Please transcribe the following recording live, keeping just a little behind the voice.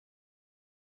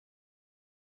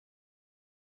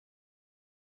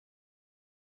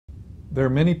There are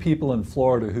many people in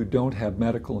Florida who don't have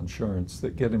medical insurance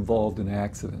that get involved in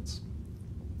accidents.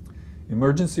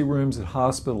 Emergency rooms at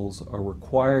hospitals are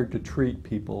required to treat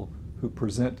people who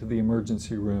present to the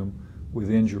emergency room with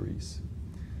injuries.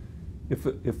 If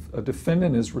a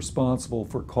defendant is responsible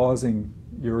for causing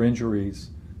your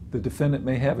injuries, the defendant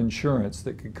may have insurance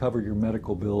that could cover your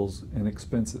medical bills and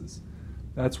expenses.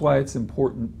 That's why it's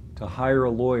important to hire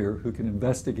a lawyer who can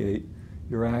investigate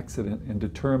your accident and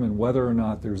determine whether or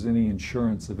not there's any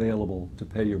insurance available to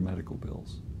pay your medical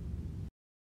bills.